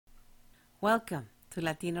Welcome to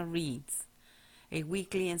Latino Reads, a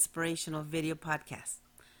weekly inspirational video podcast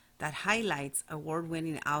that highlights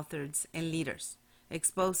award-winning authors and leaders,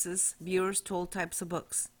 exposes viewers to all types of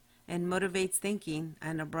books, and motivates thinking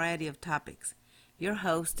on a variety of topics. Your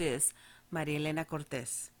host is Maria Elena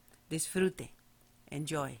Cortez. Disfrute.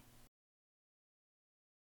 Enjoy.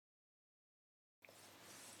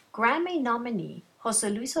 Grammy nominee Jose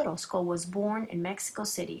Luis Orozco was born in Mexico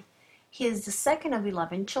City. He is the second of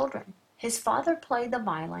 11 children. His father played the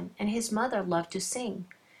violin and his mother loved to sing.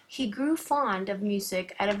 He grew fond of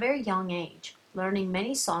music at a very young age, learning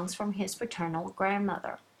many songs from his paternal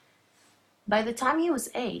grandmother. By the time he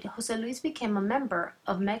was 8, Jose Luis became a member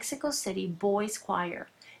of Mexico City Boys Choir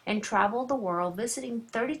and traveled the world visiting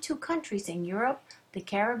 32 countries in Europe, the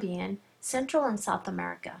Caribbean, Central and South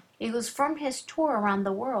America. It was from his tour around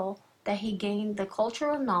the world that he gained the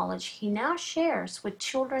cultural knowledge he now shares with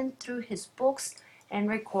children through his books and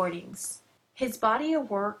recordings. His body of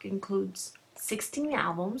work includes 16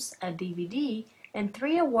 albums, a DVD, and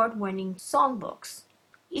 3 award-winning songbooks.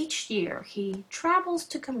 Each year, he travels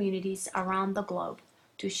to communities around the globe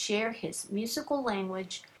to share his musical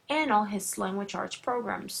language and all his language arts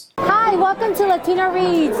programs. Hi, welcome to Latino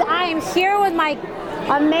Reads. I am here with my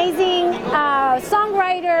amazing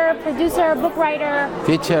songwriter, producer, book writer,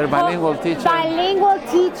 teacher, bilingual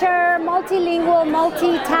teacher, multilingual,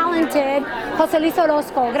 multi-talented, Jose Luis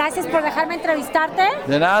Orozco. Gracias por dejarme entrevistarte.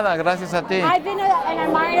 De nada, gracias a ti. I've been an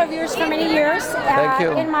admirer of yours for many years. Thank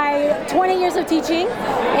you. In my 20 years of teaching,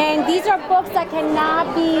 and these are books that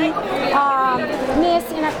cannot be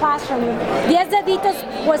missed in a classroom. Diez Deditos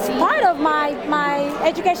was part of my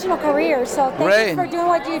educational career, so thank you for doing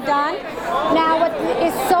what you've done. Now, what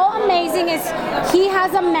is so amazing is he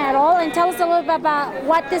has a medal, and tell us a little bit about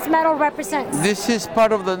what this medal represents. This is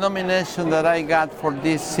part of the nomination that I got for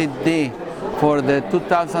this CD for the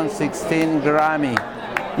 2016 Grammy.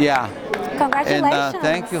 Yeah. Congratulations. And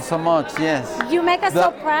thank you so much, yes. You make us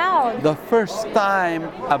so proud. The first time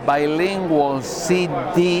a bilingual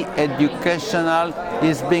CD educational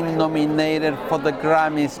is being nominated for the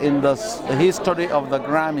Grammys in the history of the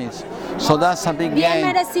Grammys. So that's a big Bien gain.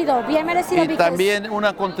 merecido, bien merecido. Y también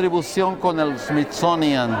una contribución con el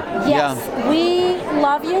Smithsonian. Yes, yeah. We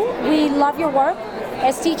love you. We love your work.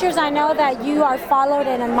 As teachers, I know that you are followed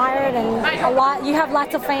and admired, and you have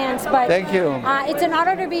lots of fans. But thank you. It's an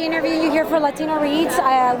honor to be interviewing you here for Latino Reads.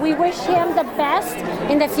 We wish him the best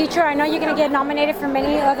in the future. I know you're going to get nominated for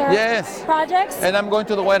many other projects. And I'm going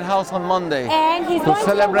to the White House on Monday. And he's to going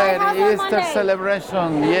celebrate to the White House Easter on Monday.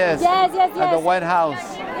 celebration. Yes. Yes. At the White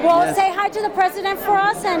House. Well, say hi to the president for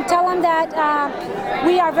us and tell him that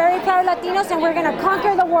we are very proud Latinos and we're going to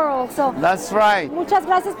conquer the world. So that's right. Muchas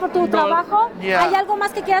gracias por tu trabajo. Yeah. ¿Hay algo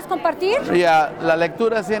más que quieras compartir? La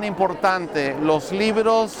lectura es bien importante. Los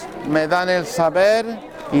libros me dan el saber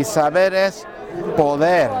y saber es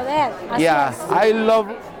poder. Así es. I love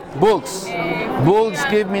books. Books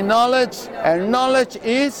give me knowledge, and knowledge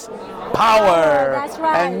is power. That's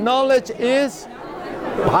right. And knowledge is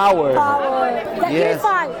power. Yes.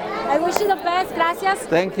 I wish you the best. Gracias.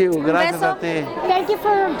 Thank you. Gracias a ti. Thank you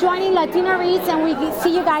for joining Latino Reads, and we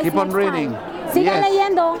see you guys Keep next on reading. time. Sigan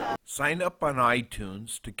leyendo. Sign up on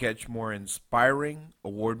iTunes to catch more inspiring,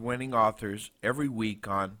 award-winning authors every week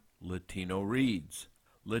on Latino Reads.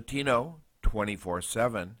 Latino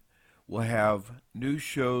 24/7 will have new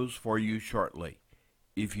shows for you shortly.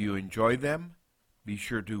 If you enjoy them, be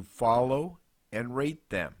sure to follow and rate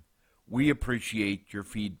them. We appreciate your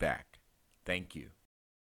feedback. Thank you.